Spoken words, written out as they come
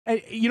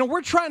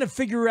we're trying to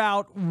figure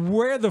out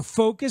where the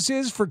focus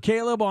is for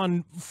Caleb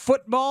on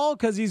football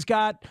because he's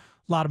got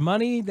a lot of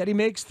money that he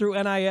makes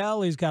through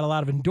NIL. He's got a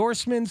lot of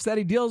endorsements that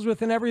he deals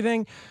with and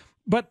everything.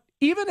 But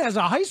even as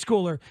a high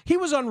schooler, he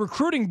was on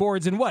recruiting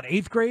boards in what,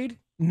 8th grade?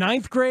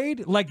 9th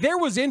grade? Like there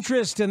was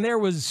interest and there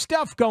was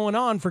stuff going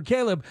on for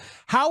Caleb.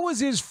 How was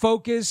his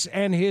focus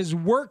and his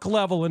work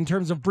level in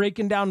terms of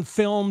breaking down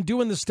film,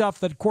 doing the stuff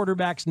that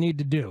quarterbacks need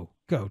to do,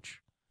 Coach?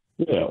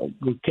 Yeah,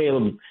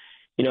 Caleb,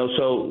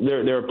 so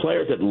there are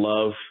players that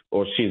love,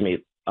 or excuse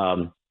me,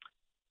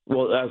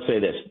 well, I'll say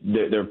this.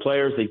 There are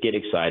players that get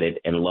excited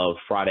and love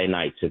Friday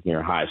nights if you're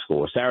in high school,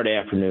 or Saturday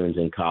afternoons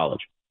in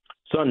college,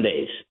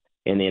 Sundays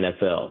in the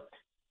NFL,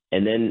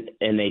 and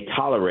they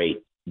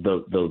tolerate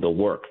the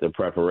work, the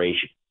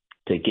preparation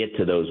to get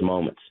to those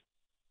moments.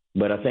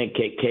 But I think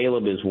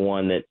Caleb is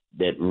one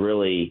that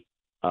really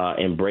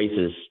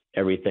embraces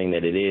everything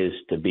that it is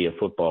to be a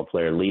football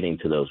player leading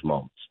to those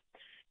moments.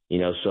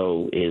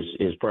 So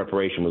his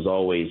preparation was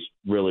always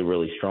really,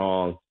 really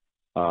strong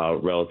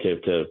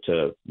relative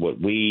to what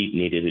we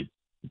needed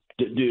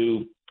to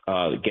do,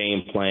 the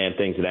game plan,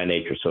 things of that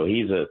nature. So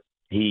he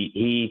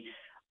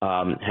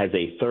has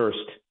a thirst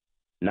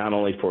not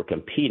only for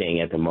competing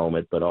at the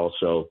moment, but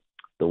also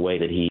the way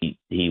that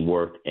he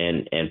worked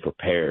and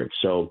prepared.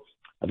 So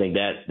I think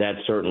that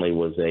certainly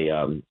was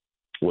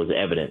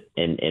evident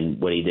in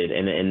what he did,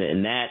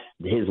 and that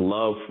his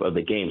love of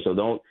the game. So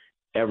don't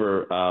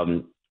ever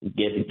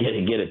get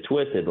it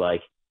twisted.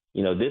 Like,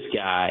 this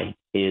guy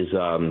is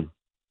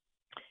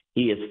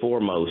he is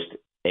foremost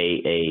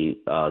a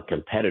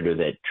competitor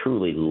that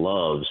truly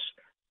loves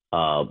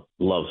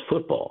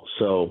football.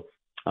 So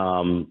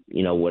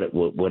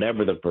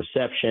whatever the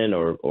perception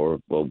or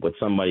what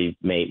somebody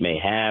may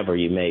have, or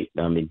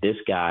this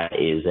guy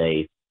is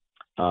a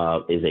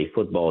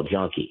football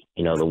junkie.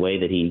 The way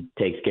that he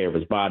takes care of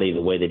his body,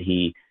 the way that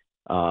he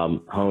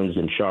hones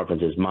and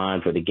sharpens his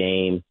mind for the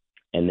game,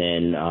 and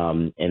then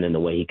the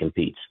way he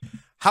competes.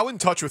 How in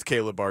touch with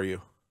Caleb are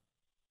you?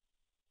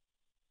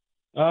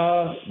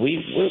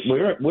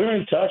 We're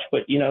in touch,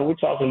 but we're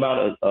talking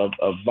about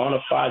a bona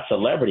fide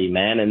celebrity,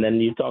 man, and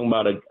then you're talking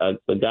about a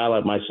guy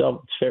like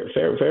myself,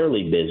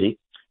 fairly busy.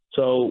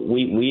 So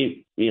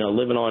we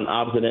living on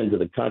opposite ends of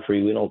the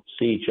country, we don't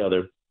see each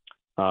other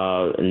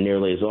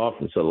nearly as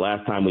often. So the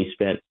last time we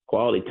spent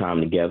quality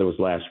time together was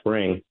last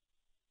spring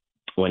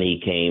when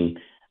he came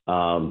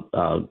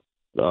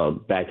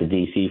back to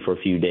D.C. for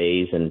a few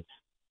days, and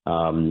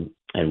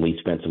we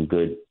spent some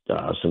good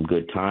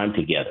time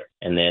together.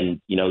 And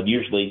then,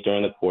 usually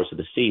during the course of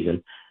the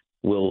season,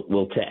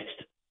 we'll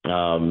text.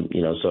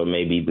 So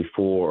maybe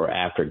before or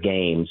after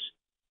games,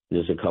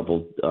 there's a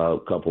couple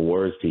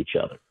words to each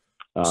other.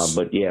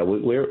 But yeah,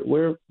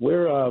 we're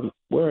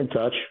in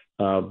touch.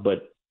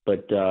 But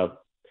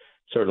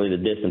certainly the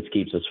distance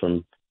keeps us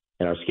from,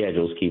 and our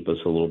schedules keep us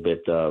a little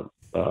bit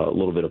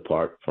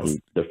apart from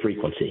the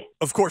frequency.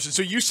 Of course. And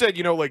so you said,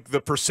 like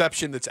the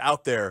perception that's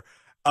out there.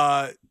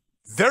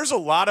 There's a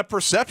lot of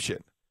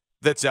perception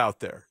that's out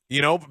there,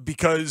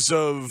 because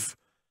of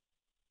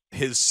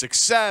his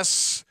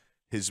success,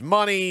 his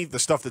money, the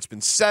stuff that's been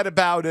said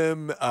about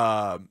him,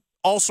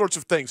 all sorts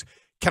of things.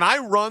 Can I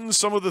run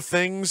some of the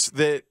things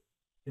that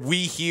we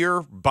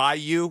hear by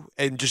you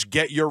and just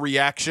get your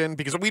reaction?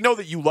 Because we know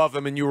that you love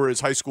him and you were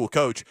his high school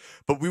coach,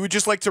 but we would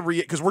just like to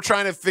because we're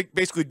trying to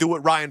basically do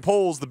what Ryan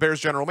Poles, the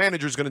Bears general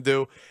manager, is going to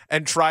do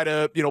and try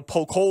to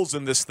poke holes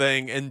in this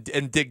thing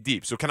and dig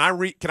deep. So can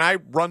I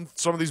run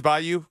some of these by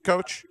you,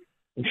 Coach?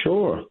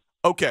 Sure.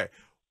 Okay.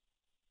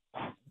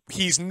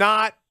 He's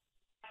not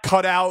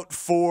cut out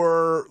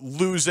for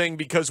losing,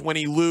 because when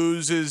he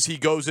loses, he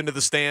goes into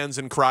the stands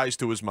and cries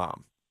to his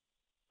mom.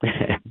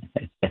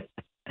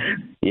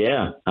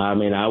 Yeah,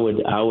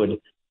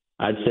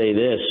 I'd say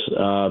this.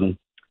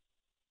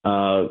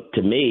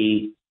 To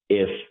me,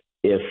 if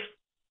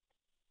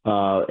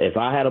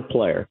I had a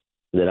player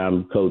that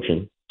I'm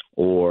coaching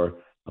or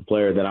a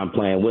player that I'm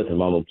playing with, if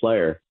I'm a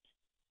player,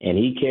 and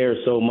he cares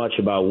so much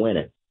about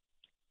winning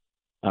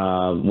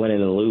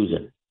and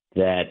losing,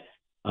 that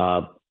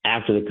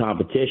after the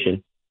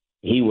competition,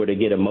 he were to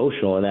get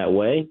emotional in that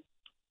way,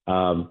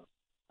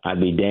 I'd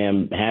be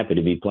damn happy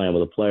to be playing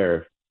with a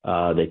player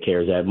that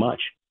cares that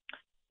much.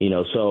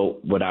 So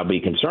what I'd be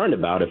concerned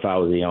about if I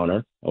was the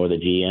owner or the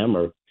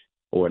GM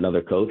or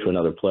another coach or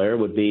another player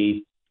would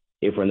be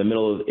if we're in the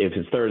middle of, if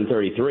it's 3rd and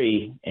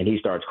 33 and he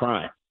starts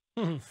crying.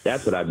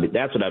 That's what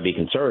I'd be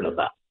concerned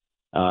about.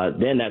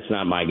 Then that's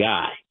not my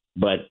guy.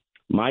 But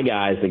my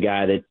guy is the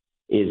guy that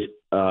is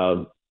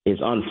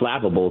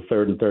unflappable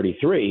 3rd and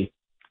 33.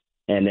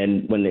 And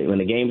then when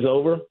the game's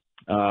over,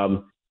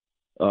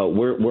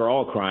 we're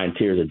all crying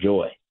tears of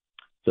joy.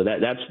 So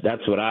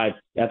that's what I'd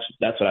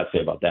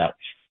say about that.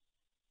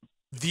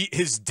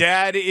 His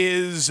dad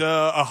is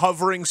a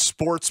hovering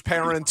sports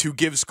parent who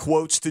gives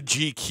quotes to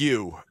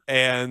GQ,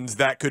 and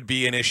that could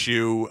be an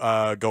issue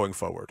going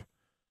forward.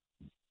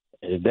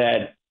 His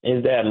dad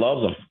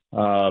loves him.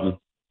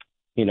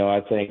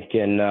 I think,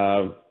 and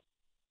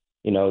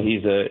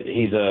he's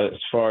as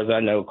far as I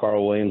know,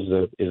 Carl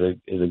Williams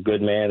is a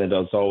good man and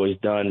has always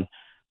done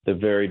the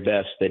very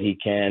best that he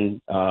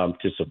can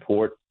to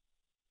support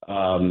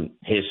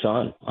his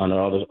son on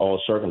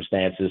all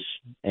circumstances.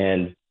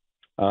 And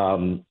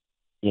so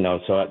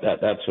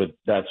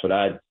that's what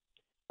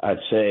I'd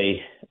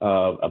say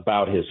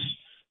about his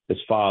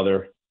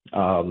father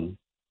and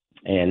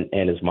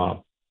his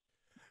mom.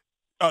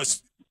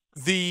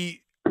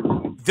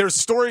 There's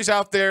stories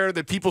out there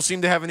that people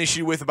seem to have an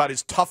issue with about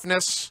his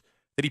toughness,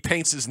 that he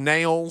paints his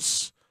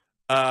nails.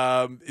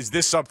 Is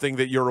this something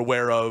that you're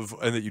aware of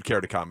and that you'd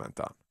care to comment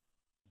on?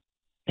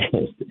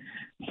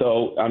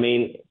 So, I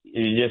mean,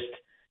 just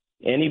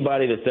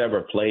anybody that's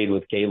ever played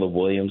with Caleb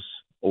Williams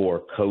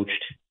or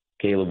coached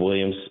Caleb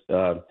Williams,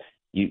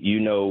 you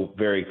know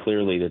very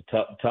clearly that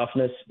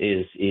toughness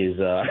is is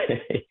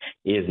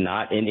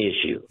not an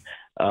issue.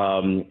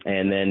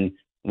 And then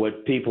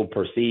what people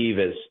perceive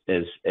as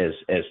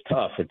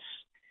tough,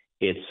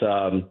 it's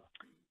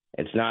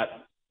not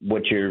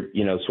what you're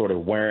sort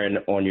of wearing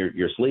on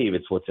your sleeve.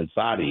 It's what's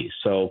inside of you.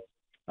 So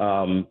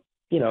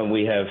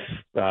we have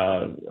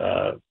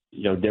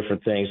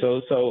different things.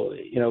 So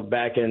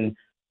back in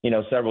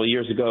several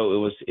years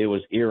ago it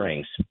was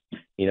earrings.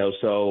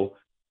 So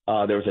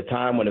there was a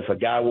time when if a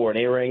guy wore an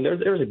earring,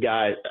 there was a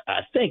guy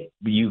I think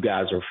you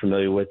guys are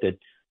familiar with it.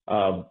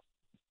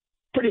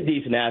 Pretty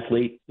decent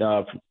athlete,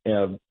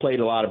 played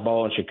a lot of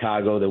ball in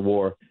Chicago that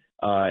wore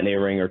an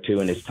earring or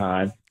two in his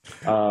time.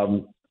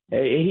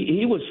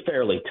 He was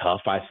fairly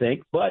tough, I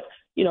think, but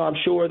I'm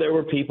sure there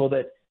were people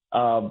that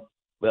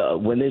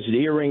when these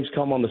earrings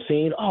come on the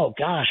scene, oh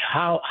gosh,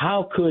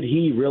 how could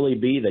he really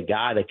be the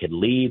guy that could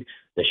lead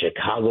the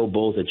Chicago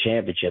Bulls to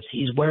championships?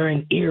 He's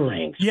wearing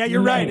earrings. Yeah,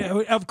 you're right.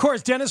 Of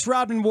course, Dennis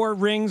Rodman wore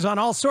rings on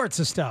all sorts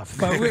of stuff.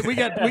 But we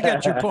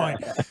got your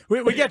point.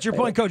 We get your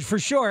point, Coach, for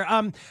sure.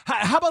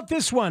 How about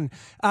this one?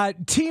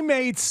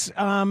 Teammates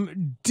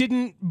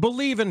didn't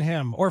believe in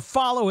him or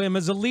follow him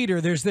as a leader.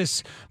 There's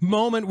this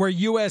moment where a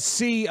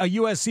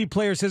USC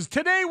player says,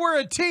 "Today we're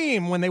a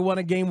team," when they won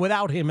a game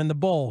without him in the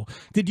bowl.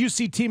 Did you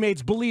see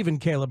teammates believe in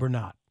Caleb or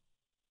not?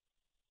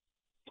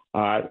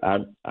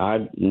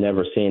 I've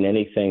never seen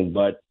anything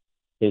but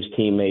his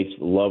teammates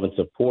love and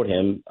support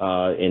him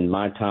in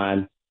my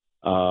time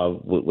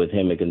with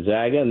him at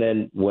Gonzaga, and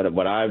then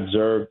what I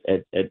observed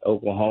at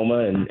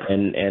Oklahoma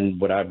and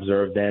what I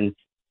observed then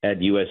at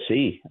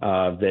USC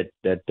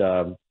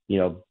that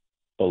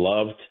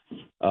beloved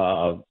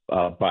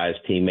by his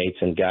teammates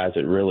and guys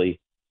that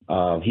really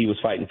he was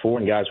fighting for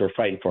and guys were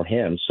fighting for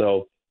him.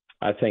 So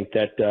I think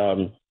that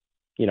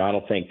I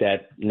don't think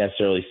that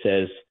necessarily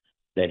says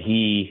that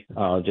he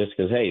just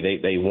because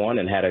they won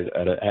and had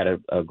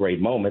a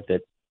great moment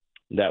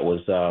that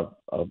was a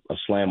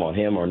slam on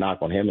him or knock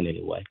on him in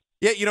any way.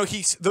 Yeah,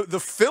 he's the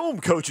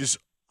film coach is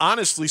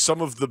honestly some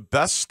of the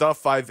best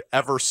stuff I've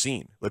ever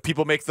seen. Like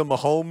people make the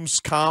Holmes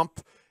comp.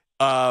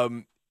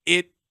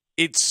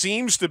 It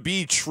seems to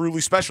be truly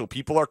special.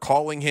 People are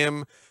calling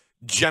him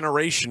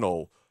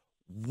generational.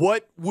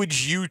 What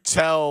would you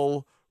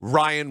tell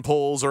Ryan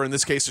Poles, or in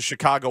this case, a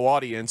Chicago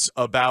audience,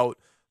 about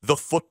the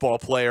football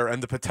player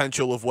and the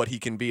potential of what he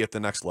can be at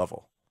the next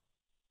level?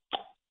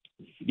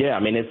 Yeah, I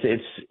mean,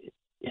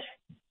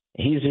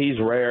 he's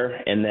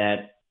rare in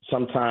that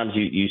sometimes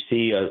you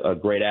see a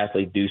great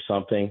athlete do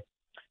something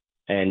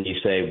and you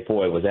say,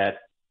 boy, was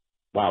that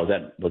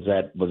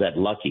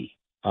lucky?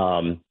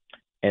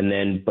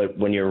 But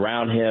when you're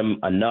around him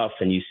enough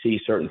and you see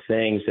certain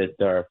things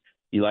that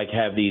you like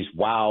have these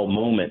wow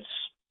moments,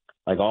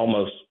 like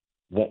almost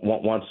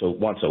once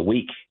a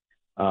week,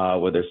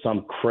 where there's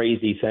some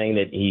crazy thing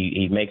that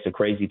he makes a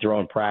crazy throw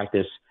in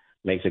practice,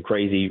 makes a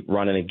crazy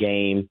run in a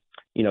game,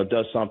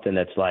 does something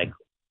that's like,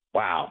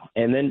 wow.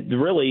 And then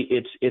really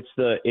it's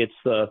the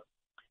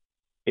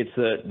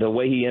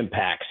way he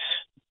impacts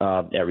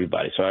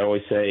everybody. So I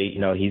always say,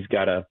 he's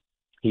got a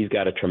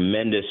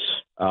tremendous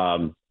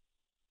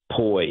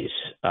poise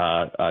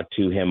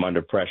to him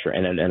under pressure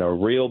and a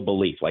real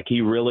belief, like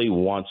he really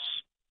wants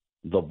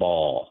the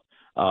ball.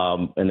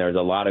 And there's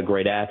a lot of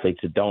great athletes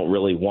that don't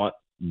really want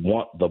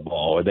the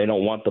ball, or they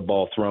don't want the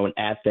ball thrown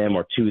at them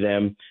or to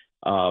them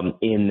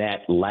in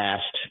that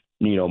last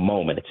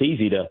moment. It's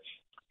easy to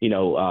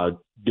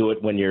do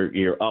it when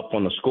you're up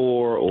on the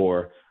score,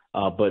 or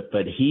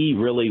but he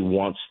really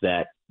wants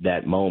that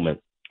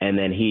moment, and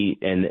then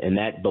and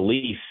that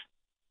belief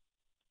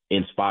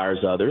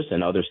inspires others,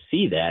 and others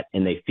see that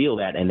and they feel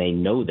that and they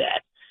know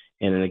that.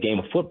 And in the game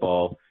of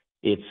football,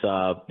 it's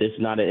this is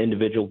not an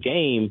individual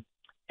game,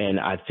 and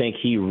I think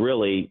he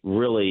really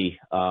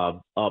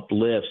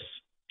uplifts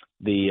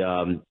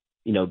the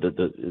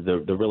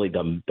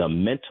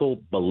mental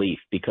belief,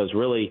 because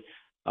really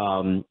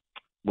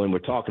when we're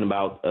talking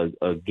about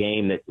a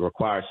game that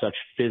requires such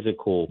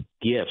physical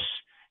gifts,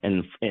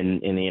 and in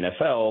the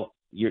NFL,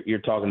 you're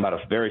talking about a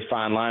very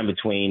fine line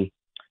between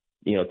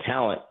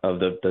talent of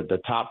the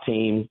top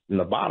team and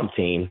the bottom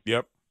team.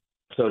 Yep.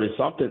 So there's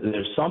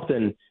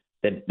something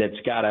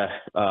that's got to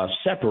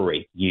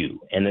separate you,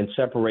 and then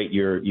separate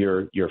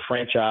your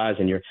franchise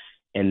and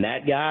and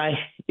that guy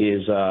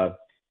is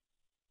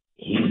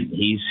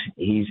he's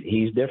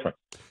different.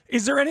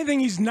 Is there anything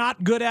he's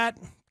not good at,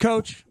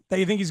 Coach, that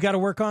you think he's got to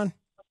work on?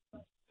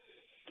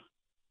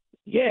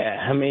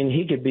 Yeah, I mean,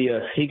 he could be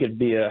a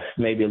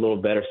maybe a little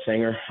better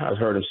singer. I've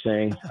heard him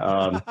sing.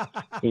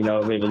 Maybe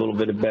a little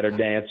bit of better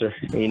dancer.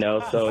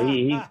 So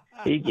he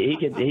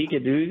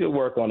could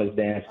work on his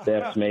dance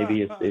steps,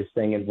 maybe his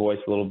singing voice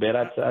a little bit.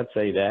 I'd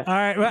say that. All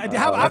right.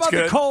 How about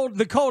good. the cold?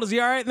 The cold, is he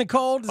all right in the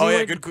cold?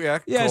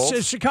 Good. Yeah,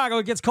 cold. Chicago,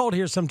 it gets cold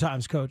here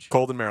sometimes, Coach.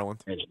 Cold in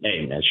Maryland.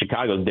 Hey, man,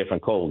 Chicago's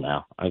different cold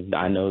now.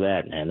 I know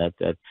that, man.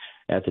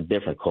 That's a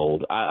different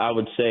cold. I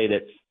would say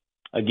that.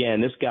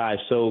 Again, this guy is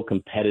so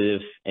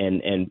competitive,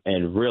 and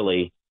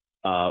really,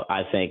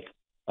 I think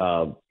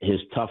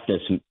his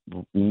toughness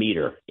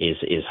meter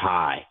is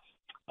high,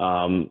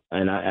 and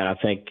I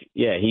think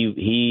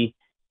he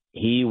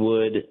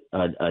would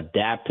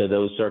adapt to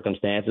those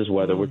circumstances.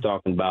 Whether we're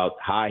talking about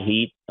high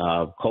heat,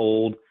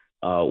 cold,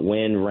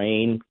 wind,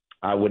 rain,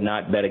 I would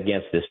not bet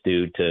against this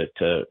dude.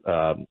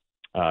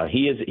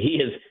 He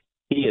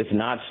is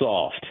not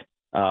soft.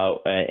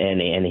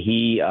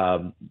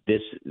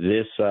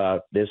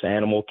 This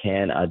animal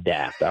can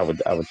adapt. I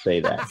would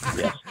say that.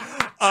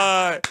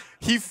 Yes.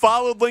 He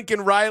followed Lincoln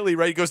Riley,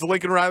 right? He goes to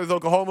Lincoln Riley with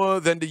Oklahoma,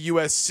 then to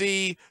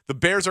USC. The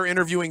Bears are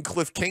interviewing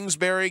Cliff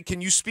Kingsbury.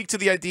 Can you speak to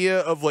the idea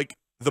of like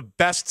the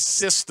best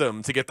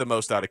system to get the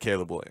most out of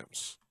Caleb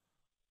Williams?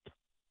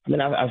 I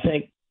mean, I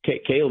think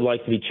Caleb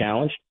likes to be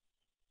challenged.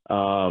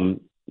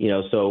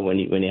 So when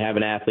you have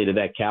an athlete of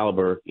that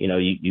caliber,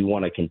 you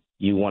want to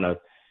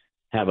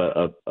have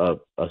a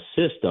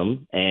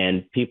system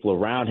and people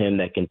around him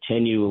that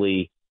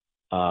continually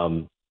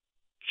challenge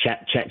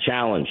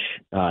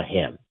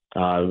him.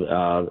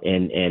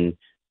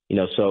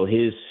 So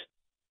his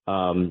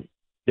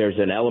there's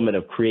an element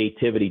of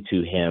creativity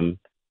to him.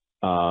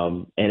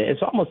 And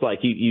it's almost like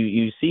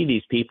you see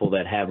these people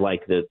that have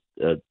like the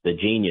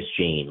genius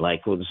gene,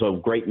 like so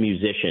great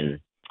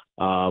musician,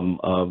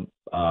 a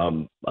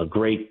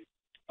great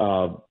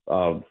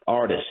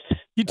artist.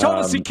 You told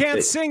us he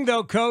can't sing,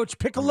 though, Coach.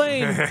 Pick a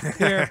lane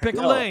here. Pick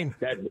a lane.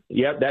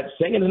 That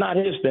singing is not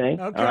his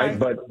thing. Okay. All right,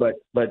 but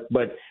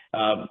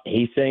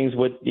he sings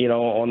with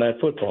on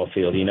that football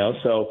field.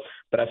 So,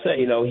 but I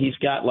say he's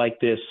got like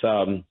this.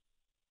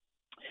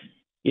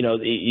 You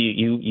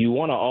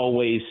want to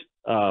always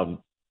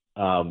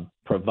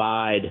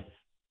provide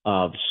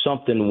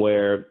something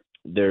where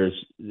there's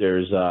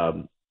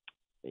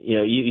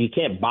you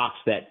can't box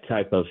that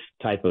type of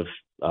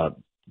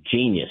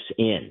genius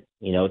in.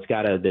 There's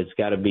got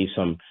to be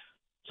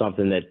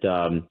something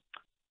that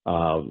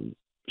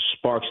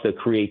sparks the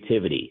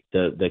creativity,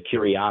 the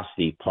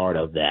curiosity part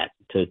of that,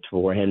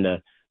 for him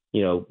to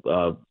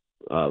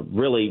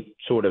really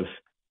sort of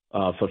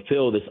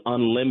fulfill this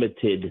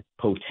unlimited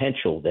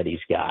potential that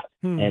he's got.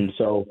 And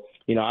so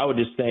I would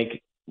just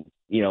think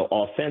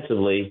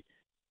offensively,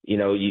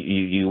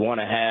 you want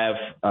to have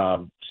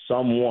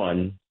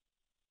someone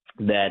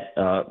that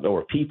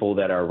or people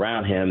that are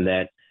around him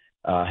that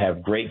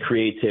have great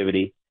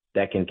creativity,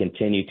 that can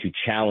continue to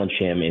challenge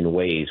him in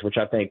ways, which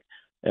I think,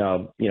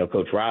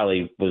 Coach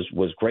Riley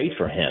was great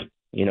for him,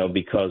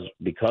 because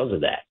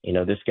of that.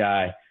 This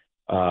guy,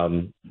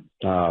 Coach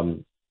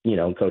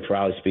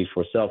Riley speaks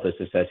for himself, the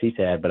success he's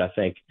had, but I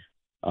think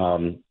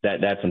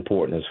that's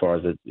important as far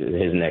as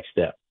his next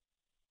step.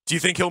 Do you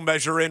think he'll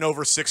measure in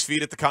over 6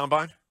 feet at the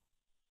combine?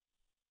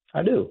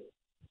 I do.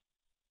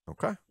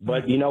 Okay.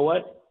 But you know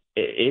what?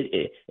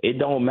 It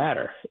don't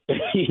matter.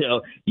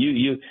 You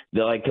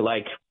like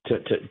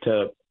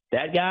to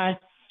that guy.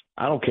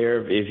 I don't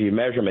care if you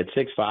measure him at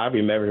 6'5",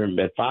 you measure him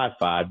at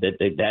 5'5".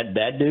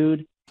 That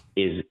dude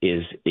is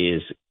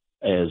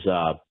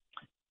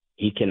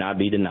he cannot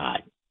be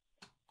denied.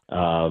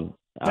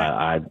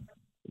 I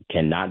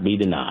cannot be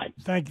denied.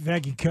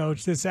 Thank you,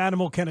 Coach. This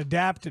animal can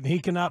adapt, and he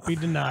cannot be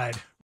denied.